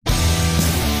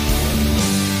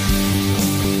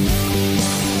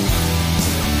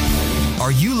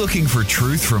Are you looking for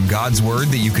truth from God's Word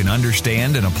that you can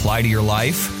understand and apply to your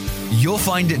life? You'll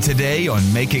find it today on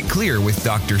Make It Clear with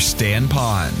Dr. Stan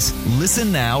Ponz.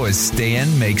 Listen now as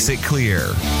Stan makes it clear.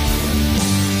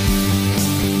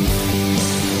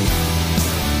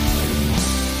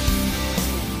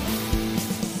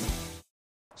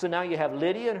 So now you have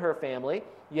Lydia and her family.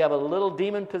 You have a little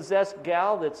demon-possessed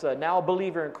gal that's now a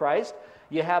believer in Christ.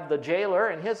 You have the jailer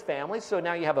and his family. So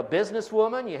now you have a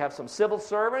businesswoman. You have some civil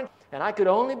servant. And I could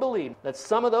only believe that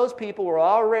some of those people were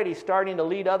already starting to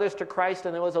lead others to Christ,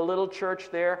 and there was a little church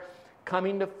there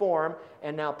coming to form.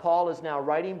 And now Paul is now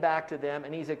writing back to them,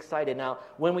 and he's excited. Now,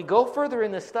 when we go further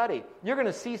in this study, you're going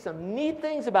to see some neat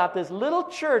things about this little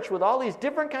church with all these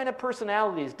different kind of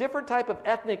personalities, different type of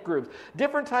ethnic groups,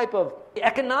 different type of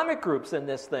economic groups in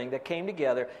this thing that came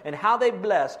together, and how they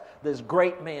blessed this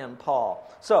great man, Paul.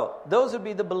 So, those would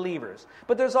be the believers.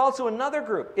 But there's also another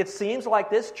group. It seems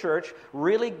like this church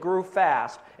really grew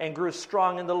fast and grew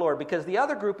strong in the Lord, because the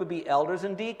other group would be elders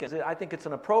and deacons. I think it's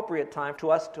an appropriate time to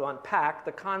us to unpack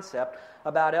the concept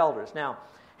about elders. Now,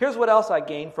 here's what else I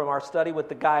gained from our study with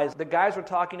the guys. The guys were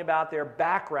talking about their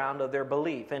background of their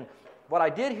belief. And what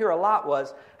I did hear a lot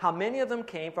was how many of them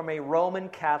came from a Roman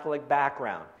Catholic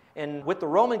background. And with the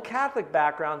Roman Catholic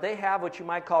background, they have what you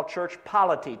might call church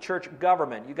polity, church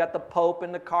government. You got the Pope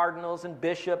and the cardinals and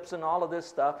bishops and all of this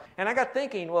stuff. And I got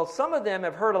thinking, well, some of them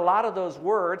have heard a lot of those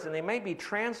words, and they may be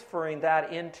transferring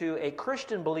that into a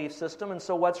Christian belief system, and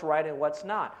so what's right and what's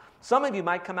not. Some of you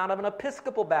might come out of an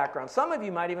Episcopal background. Some of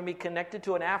you might even be connected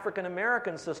to an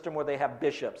African-American system where they have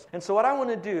bishops. And so what I want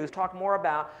to do is talk more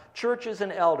about churches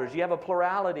and elders. You have a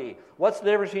plurality. What's the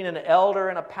difference between an elder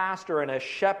and a pastor and a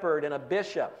shepherd and a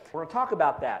bishop? We're going to talk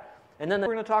about that. And then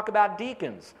we're going to talk about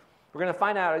deacons. We're going to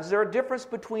find out, is there a difference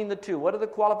between the two? What are the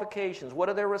qualifications? What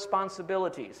are their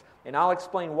responsibilities? And I'll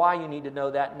explain why you need to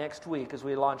know that next week as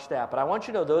we launch that. But I want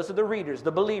you to know those are the readers,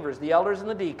 the believers, the elders and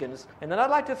the deacons. And then I'd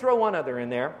like to throw one other in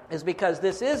there, is because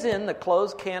this is in the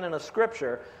closed canon of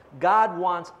Scripture, God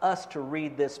wants us to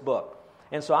read this book.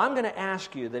 And so I'm going to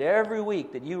ask you that every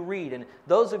week that you read, and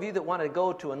those of you that want to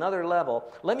go to another level,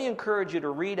 let me encourage you to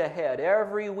read ahead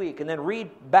every week and then read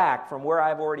back from where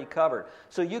I've already covered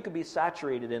so you can be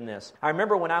saturated in this. I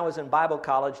remember when I was in Bible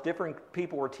college, different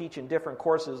people were teaching different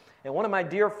courses, and one of my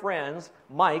dear friends,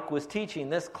 Mike, was teaching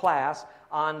this class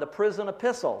on the prison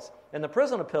epistles. And the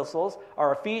prison epistles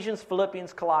are Ephesians,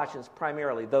 Philippians, Colossians,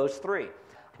 primarily, those three.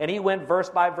 And he went verse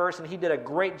by verse, and he did a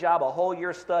great job, a whole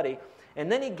year study. And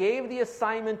then he gave the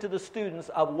assignment to the students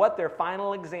of what their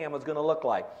final exam was going to look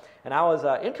like. And I was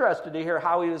interested to hear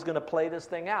how he was going to play this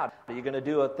thing out. Are you going to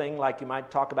do a thing like you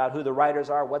might talk about who the writers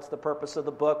are, what's the purpose of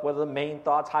the book, what are the main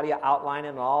thoughts, how do you outline it,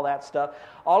 and all that stuff.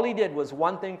 All he did was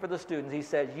one thing for the students. He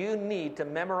said, you need to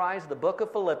memorize the book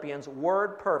of Philippians,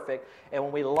 word perfect, and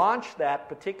when we launch that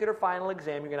particular final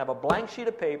exam, you're going to have a blank sheet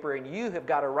of paper, and you have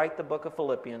got to write the book of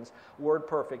Philippians, word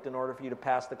perfect, in order for you to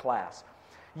pass the class.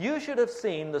 You should have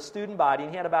seen the student body, and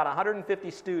he had about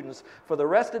 150 students for the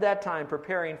rest of that time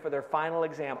preparing for their final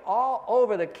exam all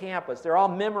over the campus. They're all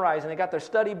memorizing. They got their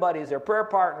study buddies, their prayer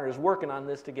partners working on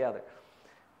this together.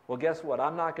 Well, guess what?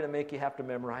 I'm not going to make you have to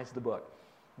memorize the book.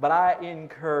 But I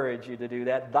encourage you to do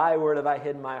that. Thy word have I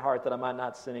hid in my heart that I might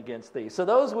not sin against thee. So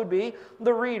those would be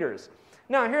the readers.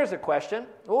 Now, here's a question.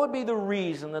 What would be the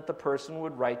reason that the person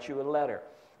would write you a letter?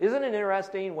 Isn't it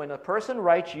interesting when a person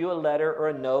writes you a letter or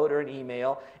a note or an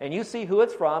email and you see who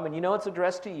it's from and you know it's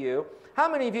addressed to you?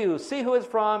 How many of you see who it's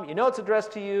from, you know it's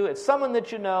addressed to you, it's someone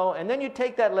that you know, and then you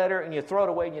take that letter and you throw it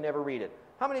away and you never read it?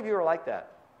 How many of you are like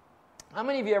that? How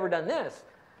many of you ever done this?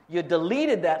 You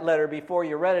deleted that letter before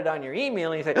you read it on your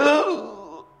email and you say,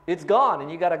 oh, it's gone,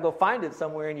 and you got to go find it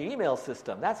somewhere in your email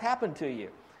system. That's happened to you.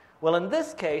 Well, in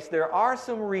this case, there are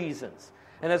some reasons.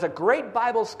 And there's a great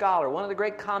Bible scholar, one of the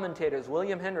great commentators,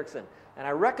 William Hendrickson, and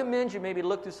I recommend you maybe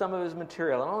look through some of his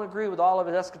material. I don't agree with all of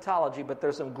his eschatology, but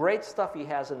there's some great stuff he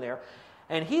has in there.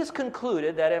 And he's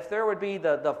concluded that if there would be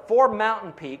the four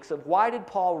mountain peaks of why did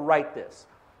Paul write this?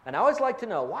 And I always like to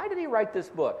know, why did he write this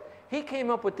book? He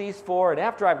came up with these four, and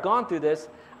after I've gone through this,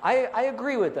 I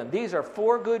agree with them. These are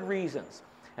four good reasons.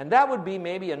 And that would be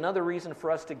maybe another reason for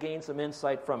us to gain some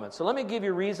insight from it. So let me give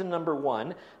you reason number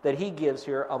one that he gives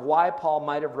here of why Paul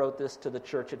might have wrote this to the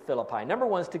church at Philippi. Number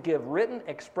one is to give written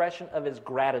expression of his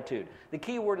gratitude. The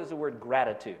key word is the word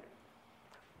gratitude.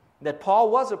 That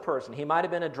Paul was a person. He might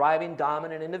have been a driving,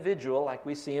 dominant individual like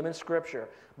we see him in Scripture,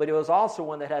 but he was also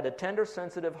one that had a tender,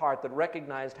 sensitive heart that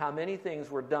recognized how many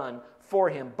things were done for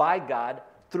him by God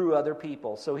through other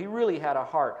people. So he really had a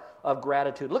heart of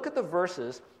gratitude. Look at the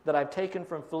verses that I've taken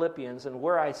from Philippians and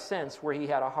where I sense where he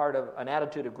had an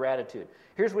attitude of gratitude.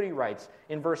 Here's what he writes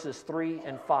in verses 3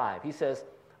 and 5. He says,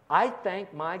 I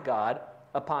thank my God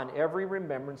upon every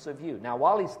remembrance of you. Now,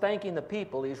 while he's thanking the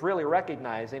people, he's really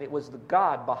recognizing it was the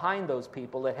God behind those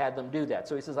people that had them do that.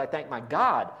 So he says, I thank my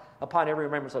God upon every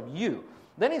remembrance of you.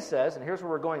 Then he says, and here's where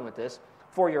we're going with this,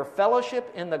 for your fellowship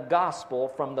in the gospel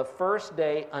from the first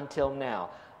day until now.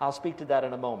 I'll speak to that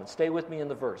in a moment. Stay with me in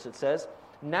the verse. It says,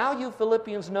 now you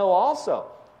Philippians know also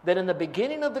that in the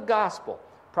beginning of the gospel,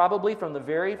 probably from the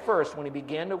very first when he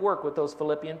began to work with those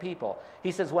Philippian people,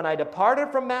 he says, when I departed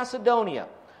from Macedonia,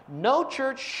 no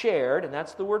church shared, and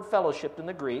that's the word fellowship in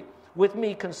the Greek, with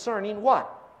me concerning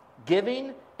what?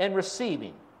 Giving and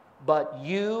receiving, but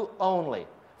you only.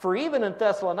 For even in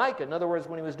Thessalonica, in other words,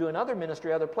 when he was doing other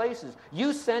ministry, other places,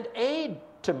 you sent aid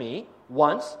to me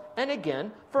once and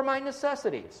again for my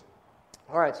necessities.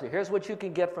 All right, so here's what you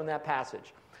can get from that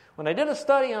passage. When I did a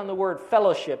study on the word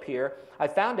fellowship here, I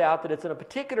found out that it's in a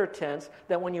particular tense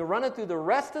that when you run it through the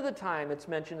rest of the time it's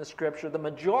mentioned in Scripture, the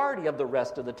majority of the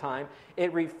rest of the time,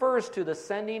 it refers to the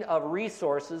sending of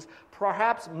resources,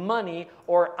 perhaps money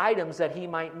or items that he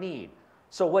might need.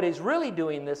 So what he's really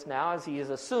doing this now is he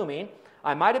is assuming,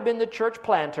 I might have been the church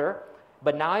planter,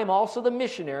 but now I'm also the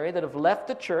missionary that have left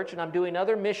the church and I'm doing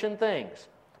other mission things.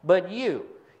 But you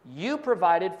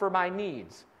provided for my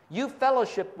needs. You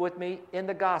fellowship with me in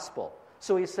the gospel.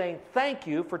 So he's saying, thank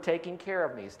you for taking care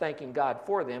of me. He's thanking God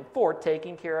for them, for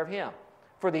taking care of him,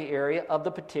 for the area of the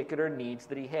particular needs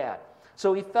that he had.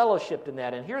 So he fellowshipped in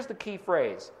that. And here's the key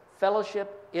phrase,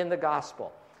 fellowship in the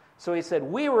gospel. So he said,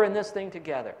 we were in this thing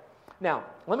together. Now,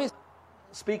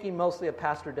 speaking mostly of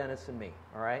Pastor Dennis and me,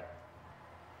 all right?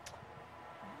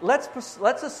 Let's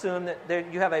assume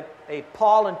that you have a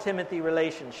Paul and Timothy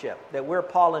relationship, that we're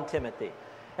Paul and Timothy.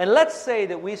 And let's say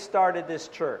that we started this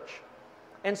church.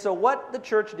 And so what the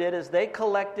church did is they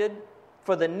collected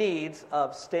for the needs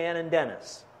of Stan and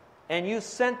Dennis. And you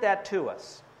sent that to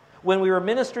us. When we were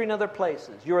ministering other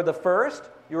places, you were the first,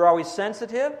 you were always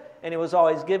sensitive, and it was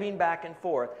always giving back and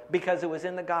forth because it was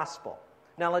in the gospel.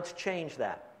 Now let's change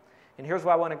that. And here's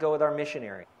why I want to go with our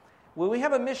missionary. When we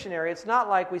have a missionary, it's not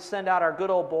like we send out our good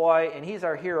old boy and he's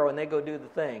our hero and they go do the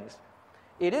things.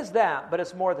 It is that, but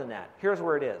it's more than that. Here's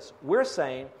where it is. We're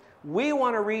saying we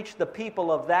want to reach the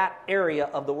people of that area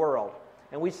of the world.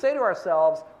 And we say to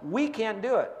ourselves, we can't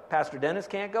do it. Pastor Dennis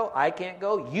can't go, I can't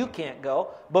go, you can't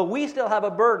go, but we still have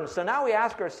a burden. So now we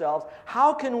ask ourselves,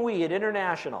 how can we at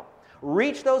International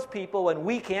reach those people when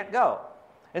we can't go?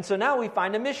 And so now we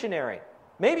find a missionary.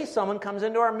 Maybe someone comes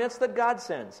into our midst that God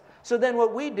sends. So then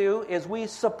what we do is we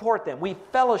support them. We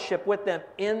fellowship with them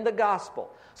in the gospel.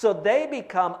 So they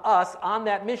become us on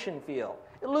that mission field.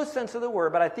 A loose sense of the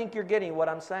word, but I think you're getting what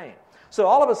I'm saying. So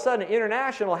all of a sudden,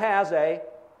 International has a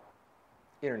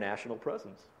international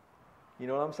presence. You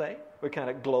know what I'm saying? We're kind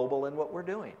of global in what we're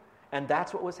doing. And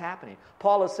that's what was happening.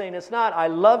 Paul is saying it's not I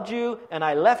loved you and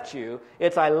I left you.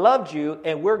 It's I loved you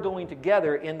and we're going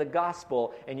together in the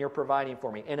gospel and you're providing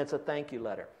for me. And it's a thank you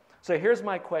letter. So here's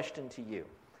my question to you.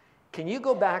 Can you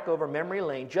go back over memory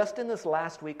lane just in this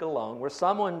last week alone where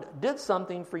someone did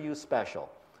something for you special?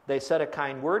 They said a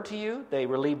kind word to you. They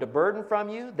relieved a burden from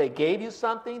you. They gave you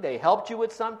something. They helped you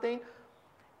with something.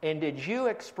 And did you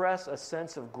express a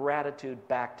sense of gratitude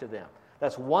back to them?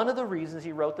 That's one of the reasons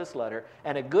he wrote this letter,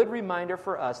 and a good reminder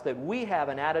for us that we have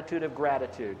an attitude of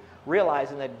gratitude,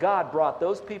 realizing that God brought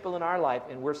those people in our life,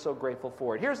 and we're so grateful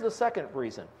for it. Here's the second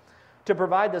reason, to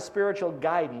provide the spiritual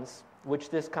guidance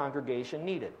which this congregation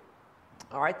needed.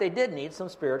 All right, they did need some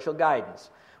spiritual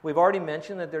guidance. We've already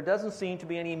mentioned that there doesn't seem to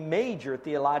be any major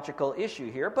theological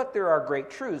issue here, but there are great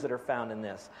truths that are found in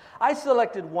this. I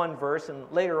selected one verse,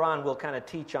 and later on we'll kind of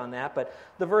teach on that, but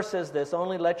the verse says this,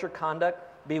 only let your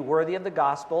conduct be worthy of the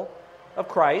gospel of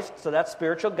Christ. So that's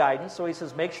spiritual guidance. So he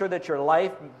says, make sure that your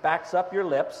life backs up your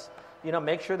lips. You know,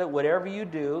 make sure that whatever you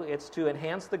do, it's to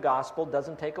enhance the gospel,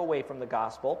 doesn't take away from the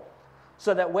gospel.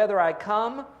 So that whether I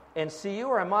come and see you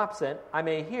or I'm absent, I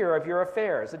may hear of your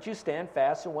affairs, that you stand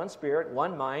fast in one spirit,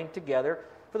 one mind, together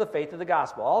for the faith of the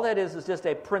gospel. All that is just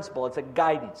a principle. It's a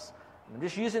guidance. I'm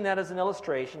just using that as an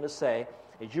illustration to say,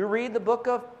 as you read the book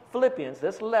of Philippians,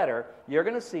 this letter, you're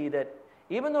going to see that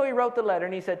even though he wrote the letter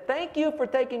and he said, thank you for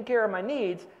taking care of my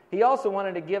needs, he also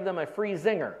wanted to give them a free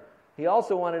zinger. He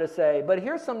also wanted to say, but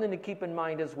here's something to keep in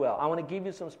mind as well. I want to give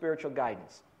you some spiritual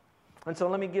guidance. And so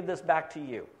let me give this back to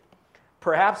you.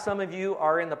 Perhaps some of you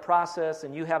are in the process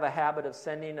and you have a habit of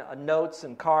sending notes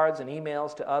and cards and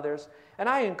emails to others. And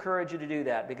I encourage you to do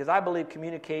that because I believe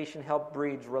communication helps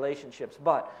breed relationships.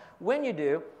 But when you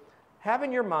do, have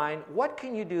in your mind, what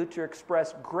can you do to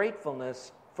express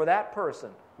gratefulness for that person,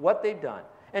 what they've done?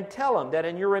 And tell them that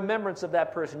in your remembrance of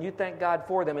that person, you thank God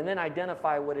for them, and then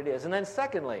identify what it is. And then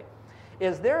secondly,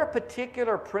 is there a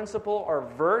particular principle or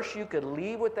verse you could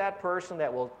leave with that person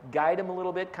that will guide them a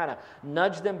little bit, kind of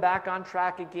nudge them back on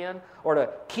track again, or to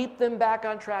keep them back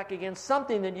on track again,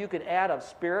 something that you could add of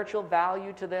spiritual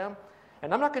value to them?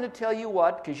 And I'm not going to tell you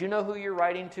what, because you know who you're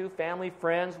writing to, family,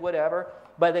 friends, whatever,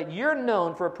 but that you're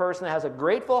known for a person that has a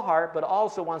grateful heart, but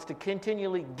also wants to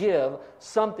continually give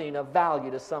something of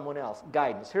value to someone else.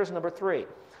 Guidance. Here's number 3.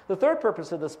 The third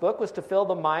purpose of this book was to fill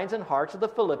the minds and hearts of the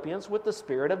Philippians with the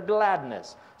spirit of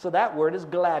gladness. So that word is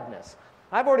gladness.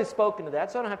 I've already spoken to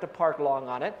that, so I don't have to park long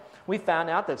on it. We found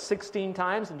out that 16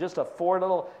 times in just a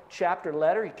 4-little chapter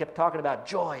letter, he kept talking about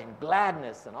joy and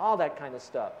gladness and all that kind of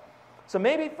stuff. So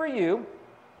maybe for you,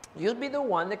 you'd be the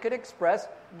one that could express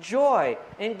joy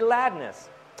and gladness.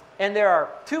 And there are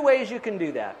 2 ways you can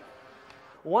do that.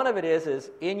 One of it is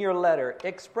in your letter,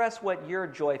 express what you're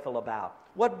joyful about.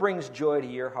 What brings joy to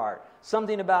your heart?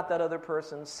 Something about that other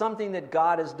person, something that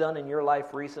God has done in your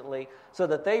life recently, so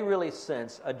that they really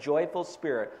sense a joyful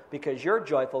spirit because you're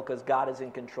joyful because God is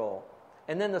in control.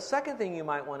 And then the second thing you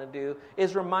might want to do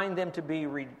is remind them to be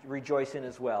rejoicing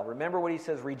as well. Remember what he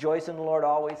says, rejoice in the Lord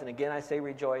always, and again I say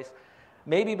rejoice.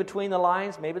 Maybe between the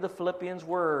lines, maybe the Philippians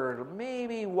were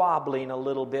maybe wobbling a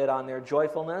little bit on their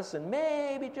joyfulness, and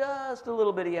maybe just a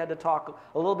little bit he had to talk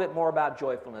a little bit more about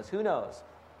joyfulness. Who knows?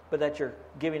 But that you're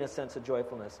giving a sense of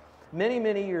joyfulness. Many,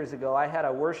 many years ago, I had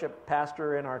a worship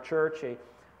pastor in our church, a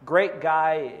great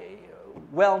guy,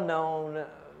 well-known,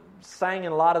 sang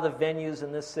in a lot of the venues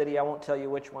in this city. I won't tell you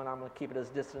which one. I'm going to keep it as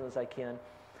distant as I can.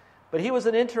 But he was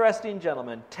an interesting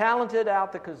gentleman, talented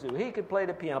out the kazoo. He could play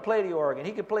the piano, play the organ.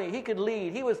 He could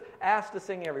lead. He was asked to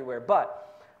sing everywhere.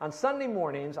 But on Sunday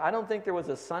mornings, I don't think there was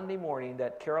a Sunday morning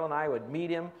that Carol and I would meet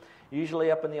him,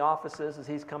 usually up in the offices as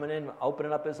he's coming in,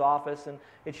 opening up his office. And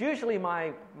it's usually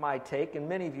my take, and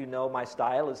many of you know my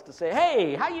style, is to say,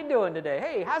 hey, how you doing today?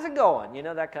 Hey, how's it going? You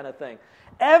know, that kind of thing.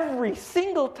 Every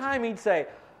single time he'd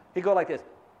go like this,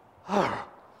 oh,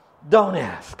 don't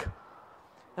ask.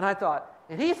 And I thought,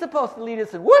 and he's supposed to lead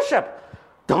us in worship.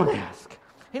 Don't ask.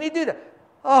 And he'd do that.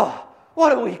 Oh,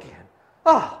 what a weekend.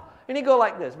 Oh, and he'd go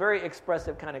like this, very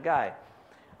expressive kind of guy.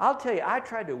 I'll tell you, I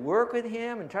tried to work with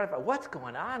him and try to find what's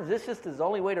going on. Is this just his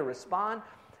only way to respond?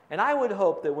 And I would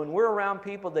hope that when we're around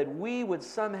people that we would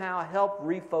somehow help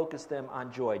refocus them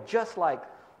on joy, just like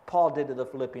Paul did to the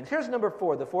Philippians. Here's number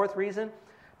 4, the fourth reason,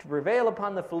 to prevail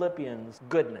upon the Philippians,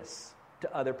 goodness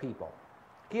to other people.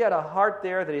 He had a heart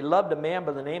there that he loved a man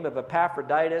by the name of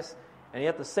Epaphroditus, and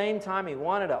yet at the same time he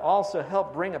wanted to also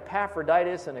help bring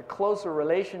Epaphroditus in a closer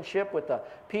relationship with the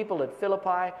people at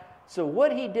Philippi. So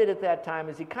what he did at that time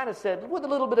is he kind of said, with a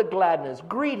little bit of gladness,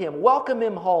 greet him, welcome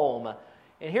him home.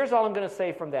 And here's all I'm going to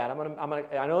say from that.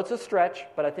 I know it's a stretch,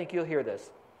 but I think you'll hear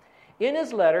this. In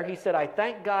his letter, he said, I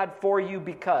thank God for you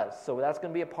because. So that's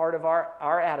going to be a part of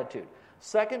our attitude.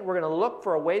 Second, we're going to look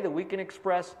for a way that we can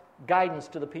express guidance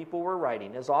to the people we're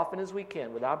writing as often as we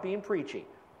can without being preachy.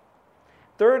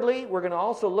 Thirdly, we're going to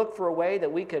also look for a way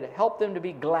that we could help them to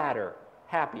be gladder,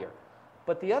 happier.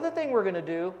 But the other thing we're going to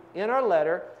do in our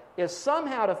letter is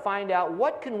somehow to find out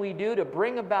what can we do to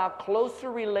bring about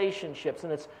closer relationships.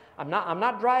 And I'm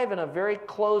not driving a very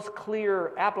close,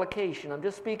 clear application. I'm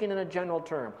just speaking in a general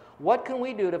term. What can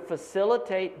we do to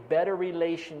facilitate better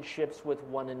relationships with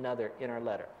one another in our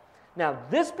letter? Now,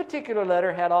 this particular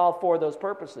letter had all 4 of those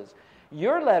purposes.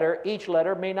 Your letter, each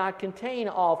letter, may not contain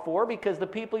all 4 because the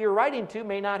people you're writing to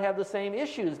may not have the same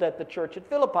issues that the church at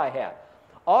Philippi had.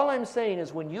 All I'm saying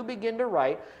is when you begin to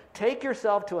write, take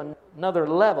yourself to another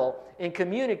level in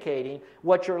communicating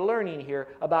what you're learning here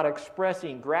about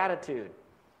expressing gratitude,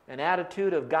 an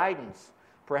attitude of guidance,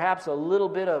 perhaps a little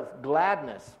bit of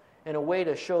gladness, and a way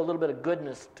to show a little bit of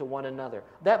goodness to one another.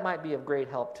 That might be of great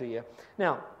help to you.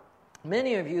 Now,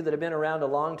 many of you that have been around a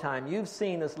long time, you've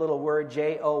seen this little word,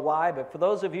 J-O-Y, but for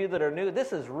those of you that are new,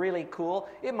 this is really cool.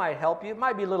 It might help you. It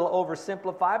might be a little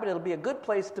oversimplified, but it'll be a good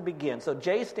place to begin. So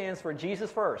J stands for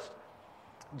Jesus first.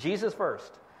 Jesus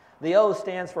first. The O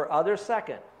stands for others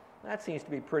second. That seems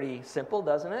to be pretty simple,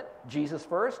 doesn't it? Jesus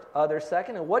first, others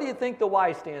second. And what do you think the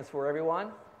Y stands for, everyone?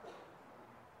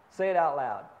 Say it out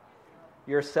loud.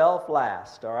 Yourself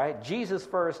last, all right? Jesus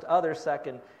first, others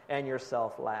second, and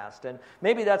yourself last. And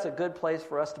maybe that's a good place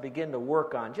for us to begin to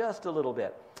work on just a little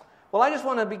bit. Well, I just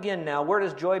want to begin now. Where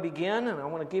does joy begin? And I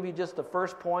want to give you just the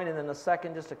first point, and then the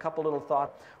second, just a couple little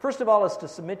thoughts. First of all is to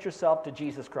submit yourself to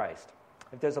Jesus Christ.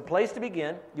 If there's a place to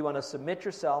begin, you want to submit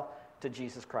yourself to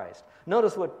Jesus Christ.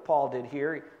 Notice what Paul did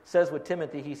here. He says with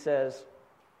Timothy, he says,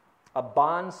 a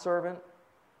bondservant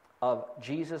of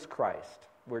Jesus Christ,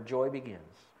 where joy begins.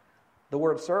 The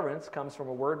word servants comes from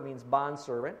a word means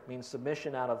bondservant, means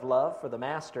submission out of love for the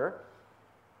master.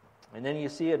 And then you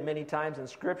see it many times in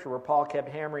Scripture where Paul kept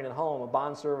hammering it home, a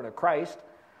bondservant of Christ,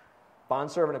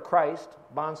 bondservant of Christ,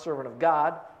 bondservant of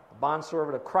God, a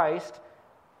bondservant of Christ.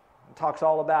 He talks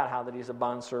all about how that he's a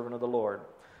bondservant of the Lord.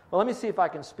 Well, let me see if I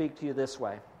can speak to you this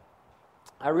way.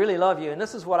 I really love you, and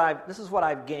this is what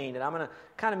I've gained, and I'm going to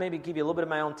kind of maybe give you a little bit of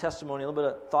my own testimony, a little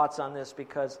bit of thoughts on this,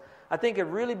 because I think it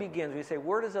really begins. We say,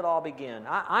 where does it all begin?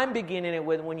 I'm beginning it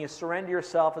with when you surrender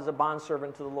yourself as a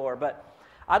bondservant to the Lord, but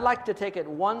I'd like to take it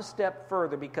one step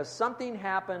further because something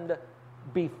happened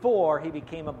before he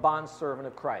became a bondservant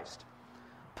of Christ.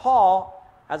 Paul,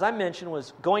 as I mentioned,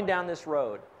 was going down this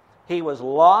road. He was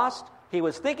lost. He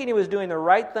was thinking he was doing the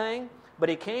right thing, but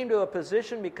he came to a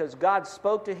position because God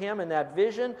spoke to him in that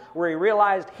vision where he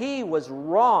realized he was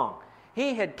wrong.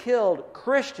 He had killed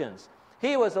Christians.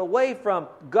 He was away from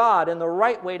God and the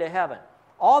right way to heaven.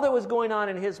 All that was going on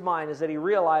in his mind is that he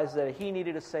realized that he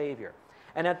needed a Savior.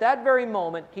 And at that very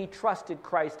moment, he trusted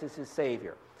Christ as his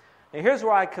Savior. Now here's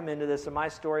where I come into this in my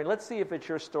story. Let's see if it's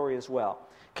your story as well.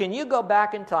 Can you go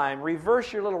back in time,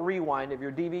 reverse your little rewind of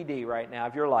your DVD right now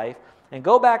of your life, and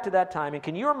go back to that time, and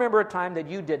can you remember a time that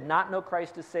you did not know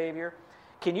Christ as Savior?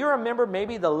 Can you remember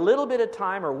maybe the little bit of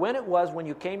time or when it was when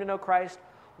you came to know Christ?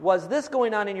 Was this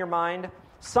going on in your mind?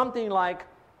 Something like,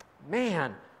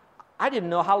 man, I didn't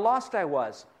know how lost I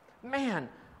was. Man,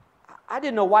 I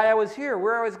didn't know why I was here,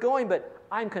 where I was going, but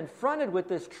I'm confronted with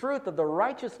this truth of the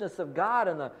righteousness of God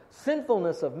and the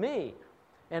sinfulness of me.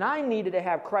 And I needed to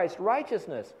have Christ's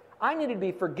righteousness. I needed to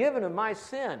be forgiven of my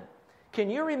sin. Can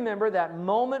you remember that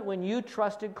moment when you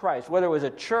trusted Christ, whether it was a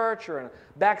church or in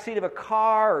the backseat of a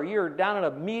car or you're down at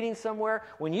a meeting somewhere,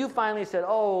 when you finally said,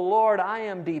 oh, Lord, I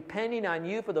am depending on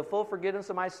you for the full forgiveness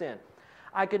of my sin?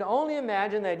 I can only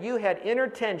imagine that you had inner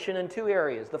tension in two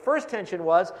areas. The first tension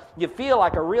was you feel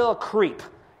like a real creep,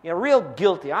 real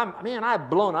guilty. I've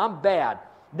blown, I'm bad.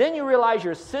 Then you realize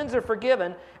your sins are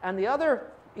forgiven, and the other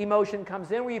emotion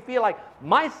comes in where you feel like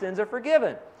my sins are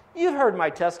forgiven. You've heard my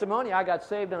testimony. I got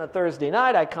saved on a Thursday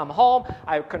night. I come home.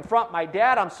 I confront my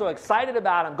dad. I'm so excited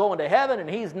about him going to heaven, and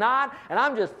he's not, and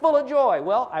I'm just full of joy.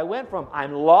 Well, I went from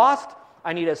I'm lost,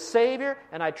 I need a Savior,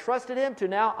 and I trusted Him, to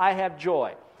now I have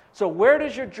joy. So where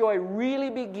does your joy really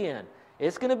begin?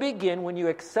 It's going to begin when you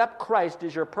accept Christ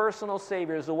as your personal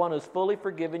Savior, as the one who's fully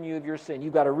forgiven you of your sin.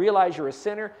 You've got to realize you're a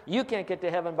sinner. You can't get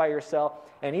to heaven by yourself,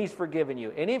 and He's forgiven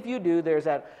you. And if you do, there's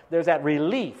that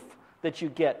relief that you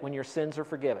get when your sins are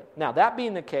forgiven. Now, that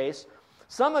being the case,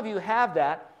 some of you have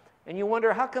that, and you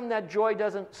wonder, how come that joy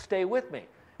doesn't stay with me?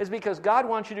 It's because God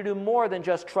wants you to do more than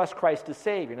just trust Christ as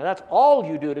Savior. Now, that's all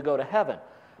you do to go to heaven.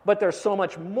 But there's so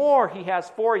much more He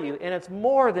has for you, and it's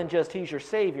more than just He's your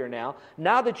Savior now.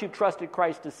 Now that you've trusted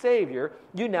Christ as Savior,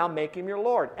 you now make Him your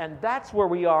Lord. And that's where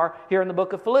we are here in the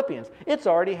book of Philippians. It's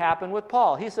already happened with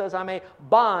Paul. He says, I'm a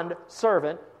bond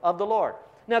servant of the Lord.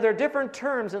 Now, there are different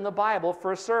terms in the Bible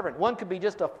for a servant. One could be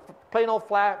just a plain old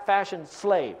fashioned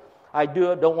slave. I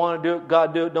do it, don't want to do it,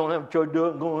 God do it, don't have a choice to do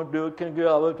it, going to do it, can't get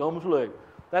out of it, I'm a slave.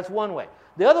 That's one way.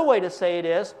 The other way to say it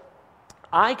is,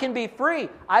 I can be free.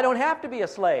 I don't have to be a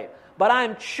slave, but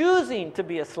I'm choosing to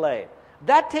be a slave.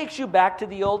 That takes you back to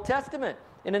the Old Testament.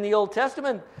 And in the Old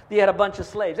Testament, they had a bunch of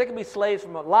slaves. They could be slaves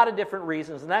from a lot of different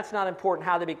reasons, and that's not important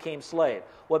how they became slaves.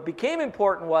 What became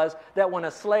important was that when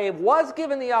a slave was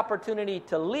given the opportunity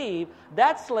to leave,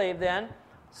 that slave then,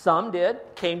 some did,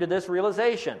 came to this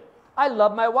realization. I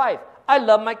love my wife. I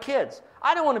love my kids.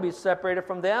 I don't want to be separated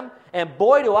from them. And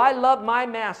boy, do I love my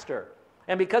master.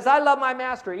 And because I love my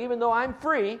master, even though I'm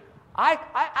free,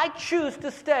 I choose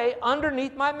to stay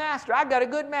underneath my master. I've got a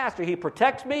good master. He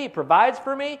protects me. He provides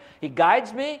for me. He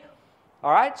guides me.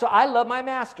 All right? So I love my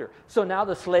master. So now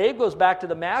the slave goes back to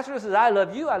the master and says, I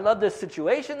love you. I love this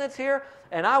situation that's here,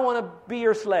 and I want to be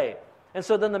your slave. And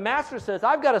so then the master says,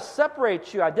 I've got to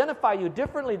separate you, identify you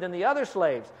differently than the other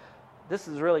slaves. This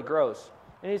is really gross.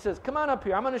 And he says, come on up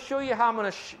here. I'm going to show you how I'm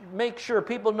going to make sure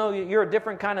people know you're a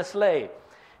different kind of slave.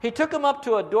 He took him up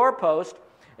to a doorpost,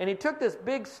 and he took this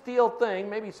big steel thing,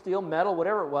 maybe steel, metal,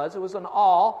 whatever it was. It was an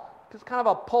awl, just kind of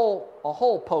a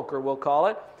hole poker, we'll call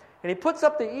it. And he puts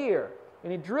up the ear,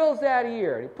 and he drills that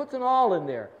ear, and he puts an awl in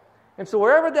there. And so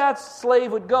wherever that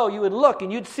slave would go, you would look,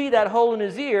 and you'd see that hole in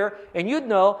his ear, and you'd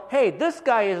know, hey, this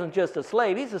guy isn't just a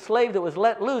slave. He's a slave that was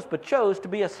let loose, but chose to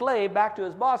be a slave back to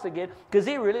his boss again, because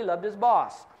he really loved his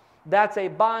boss. That's a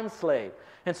bond slave.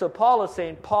 And so Paul is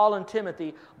saying, Paul and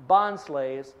Timothy, bond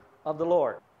slaves of the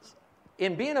Lord.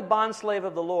 In being a bond slave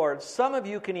of the Lord, some of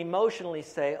you can emotionally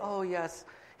say, oh yes,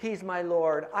 He's my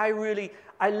Lord. I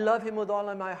love Him with all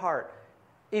of my heart.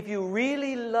 If you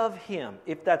really love Him,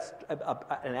 if that's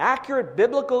an accurate,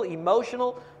 biblical,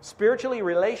 emotional, spiritually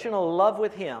relational love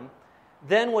with Him,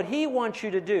 then what He wants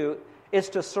you to do is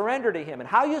to surrender to Him. And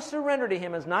how you surrender to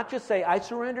Him is not just say, I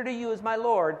surrender to you as my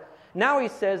Lord. Now He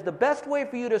says, the best way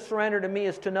for you to surrender to me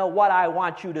is to know what I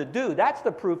want you to do. That's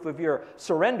the proof of your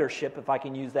surrendership, if I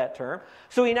can use that term.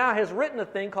 So He now has written a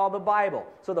thing called the Bible.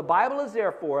 So the Bible is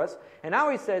there for us. And now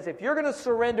He says, if you're going to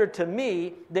surrender to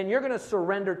me, then you're going to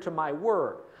surrender to my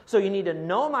Word. So you need to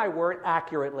know my Word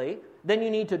accurately. Then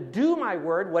you need to do my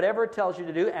Word, whatever it tells you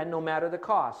to do, and no matter the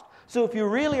cost. So if you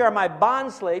really are my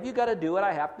bond slave, you've got to do what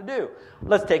I have to do.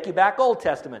 Let's take you back Old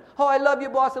Testament. Oh, I love you,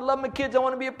 boss. I love my kids. I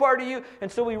want to be a part of you.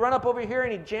 And so we run up over here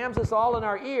and He jams us all in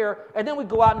our ear, and then we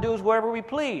go out and do whatever we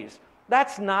please.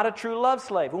 That's not a true love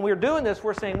slave. When we're doing this,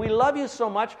 we're saying, we love you so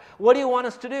much. What do you want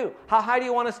us to do? How high do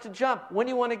you want us to jump? When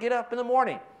do you want to get up in the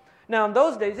morning? Now, in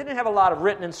those days, they didn't have a lot of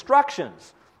written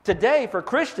instructions. Today, for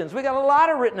Christians, we got a lot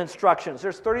of written instructions.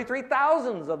 There's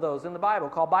 33,000 of those in the Bible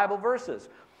called Bible verses.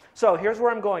 So here's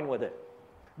where I'm going with it.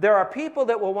 There are people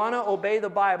that will want to obey the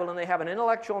Bible and they have an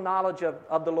intellectual knowledge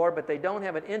of the Lord, but they don't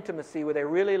have an intimacy where they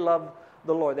really love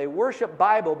the Lord. They worship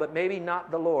Bible, but maybe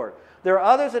not the Lord. There are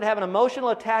others that have an emotional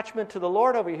attachment to the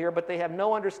Lord over here, but they have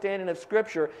no understanding of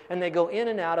Scripture, and they go in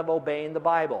and out of obeying the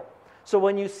Bible. So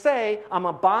when you say, I'm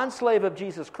a bond slave of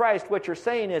Jesus Christ, what you're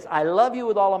saying is, I love you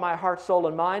with all of my heart, soul,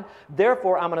 and mind.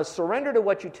 Therefore, I'm going to surrender to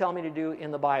what you tell me to do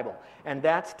in the Bible. And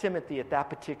that's Timothy at that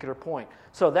particular point.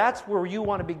 So that's where you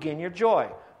want to begin your joy.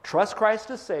 Trust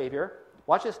Christ as Savior.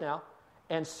 Watch this now.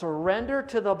 And surrender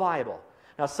to the Bible.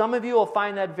 Now, some of you will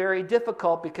find that very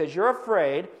difficult because you're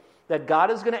afraid that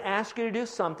God is going to ask you to do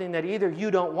something that either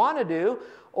you don't want to do,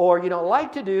 or you don't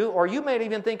like to do, or you may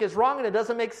even think is wrong and it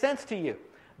doesn't make sense to you.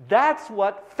 That's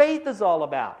what faith is all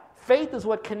about. Faith is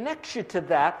what connects you to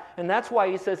that, and that's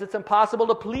why He says it's impossible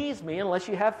to please me unless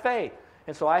you have faith.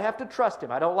 And so I have to trust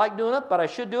Him. I don't like doing it, but I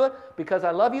should do it. Because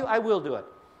I love you, I will do it.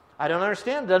 I don't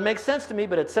understand. It doesn't make sense to me,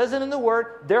 but it says it in the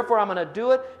Word. Therefore, I'm going to do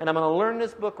it, and I'm going to learn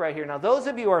this book right here. Now, those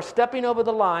of you who are stepping over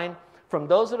the line from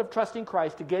those that have trusting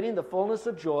Christ to getting the fullness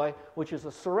of joy, which is a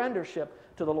surrendership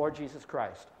to the Lord Jesus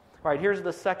Christ. All right, here's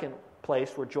the second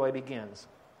place where joy begins.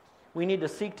 We need to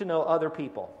seek to know other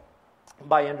people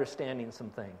by understanding some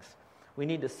things. We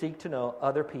need to seek to know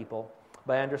other people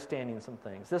by understanding some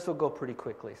things. This will go pretty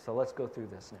quickly, so let's go through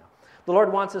this now. The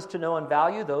Lord wants us to know and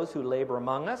value those who labor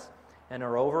among us and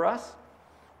are over us.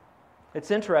 It's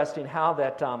interesting how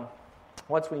that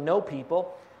once we know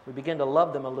people, we begin to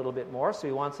love them a little bit more. So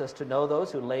He wants us to know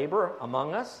those who labor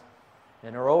among us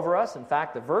and are over us. In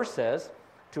fact, the verse says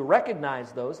to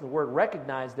recognize those. The word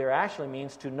recognize there actually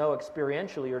means to know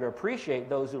experientially or to appreciate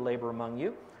those who labor among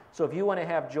you. So if you want to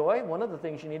have joy, one of the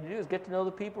things you need to do is get to know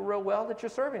the people real well that you're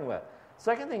serving with.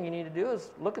 Second thing you need to do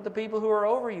is look at the people who are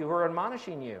over you, who are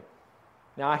admonishing you.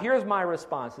 Now, here's my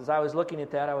response. As I was looking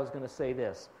at that, I was going to say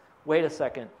this. Wait a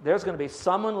second. There's going to be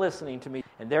someone listening to me,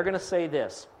 and they're going to say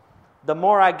this. The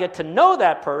more I get to know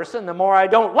that person, the more I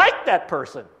don't like that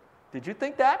person. Did you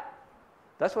think that?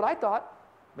 That's what I thought.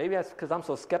 Maybe that's because I'm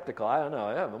so skeptical. I don't know.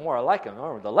 Yeah, the more I like him,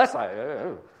 the less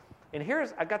I... And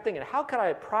I got thinking, how could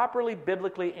I properly,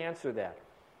 biblically answer that?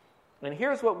 And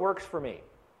here's what works for me.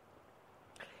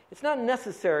 It's not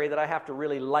necessary that I have to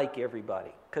really like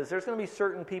everybody, because there's going to be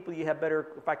certain people you have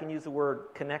better, if I can use the word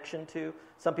connection to.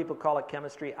 Some people call it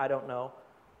chemistry. I don't know.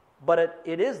 But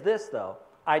it is this, though.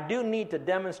 I do need to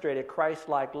demonstrate a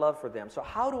Christ-like love for them. So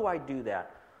how do I do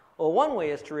that? Well, one way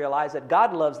is to realize that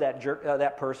God loves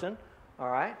that person, all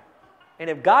right? And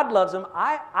if God loves them,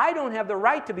 I don't have the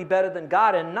right to be better than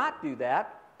God and not do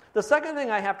that. The second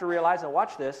thing I have to realize, and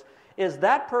watch this, is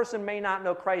that person may not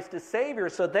know Christ as Savior,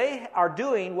 so they are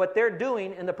doing what they're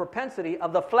doing in the propensity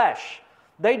of the flesh.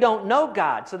 They don't know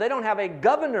God, so they don't have a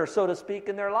governor, so to speak,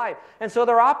 in their life. And so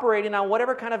they're operating on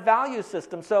whatever kind of value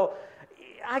system. So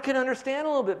I can understand a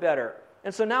little bit better.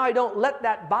 And so now I don't let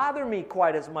that bother me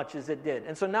quite as much as it did.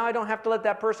 And so now I don't have to let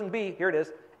that person be, here it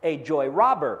is, a joy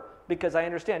robber. Because I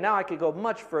understand. Now I could go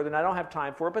much further, and I don't have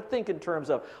time for it, but think in terms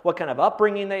of what kind of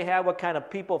upbringing they had, what kind of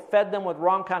people fed them with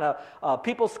wrong kind of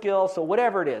people skills, so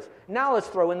whatever it is. Now let's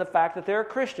throw in the fact that they're a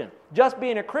Christian. Just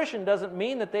being a Christian doesn't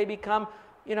mean that they become,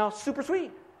 super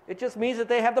sweet. It just means that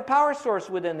they have the power source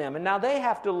within them, and now they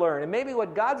have to learn. And maybe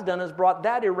what God's done is brought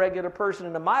that irregular person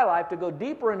into my life to go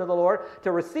deeper into the Lord,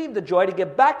 to receive the joy, to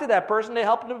get back to that person, to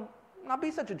help him not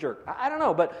be such a jerk. I don't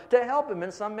know, but to help him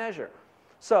in some measure.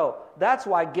 So that's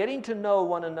why getting to know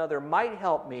one another might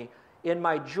help me in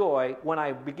my joy when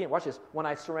I begin, watch this, when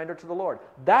I surrender to the Lord.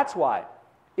 That's why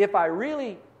if I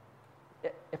really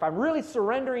if I'm really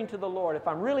surrendering to the Lord, if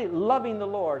I'm really loving the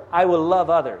Lord, I will love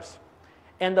others.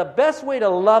 And the best way to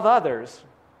love others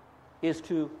is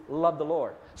to love the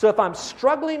Lord. So if I'm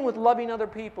struggling with loving other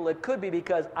people, it could be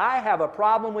because I have a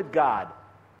problem with God.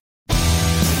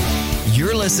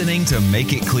 You're listening to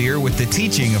Make It Clear with the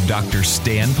teaching of Dr.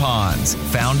 Stan Ponz,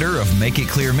 founder of Make It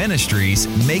Clear Ministries.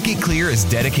 Make It Clear is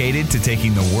dedicated to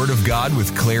taking the Word of God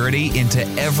with clarity into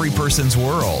every person's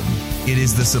world. It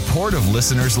is the support of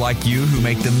listeners like you who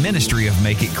make the ministry of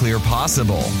Make It Clear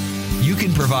possible. You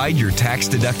can provide your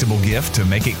tax-deductible gift to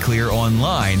Make It Clear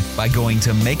online by going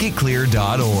to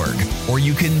makeitclear.org, or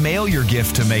you can mail your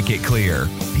gift to Make It Clear,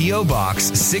 P.O. Box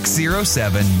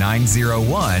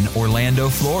 607901, Orlando,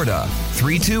 Florida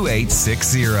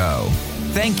 32860.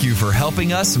 Thank you for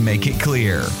helping us make it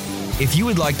clear. If you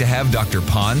would like to have Dr.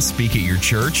 Ponz speak at your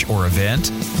church or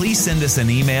event, please send us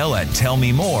an email at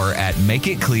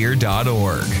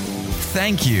tellmemore@makeitclear.org.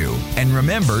 Thank you, and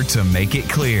remember to make it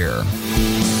clear.